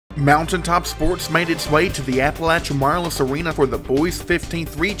Mountaintop Sports made its way to the Appalachian Wireless Arena for the Boys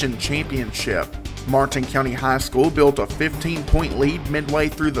 15th Region Championship. Martin County High School built a 15-point lead midway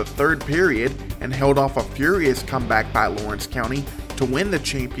through the third period and held off a furious comeback by Lawrence County to win the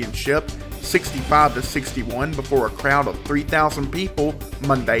championship 65-61 before a crowd of 3,000 people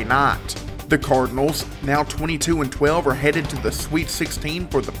Monday night. The Cardinals, now 22-12, are headed to the Sweet 16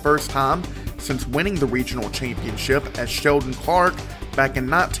 for the first time since winning the regional championship as Sheldon Clark back in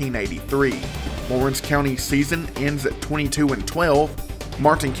 1983. Lawrence County's season ends at 22-12.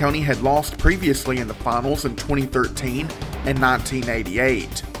 Martin County had lost previously in the finals in 2013 and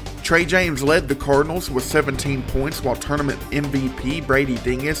 1988. Trey James led the Cardinals with 17 points, while tournament MVP Brady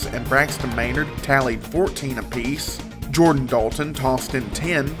Dingus and Braxton Maynard tallied 14 apiece. Jordan Dalton tossed in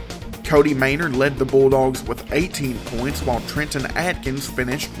 10. Cody Maynard led the Bulldogs with 18 points, while Trenton Atkins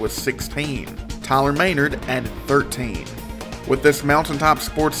finished with 16. Tyler Maynard added 13. With this Mountaintop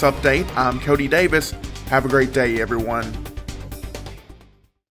Sports update, I'm Cody Davis. Have a great day, everyone.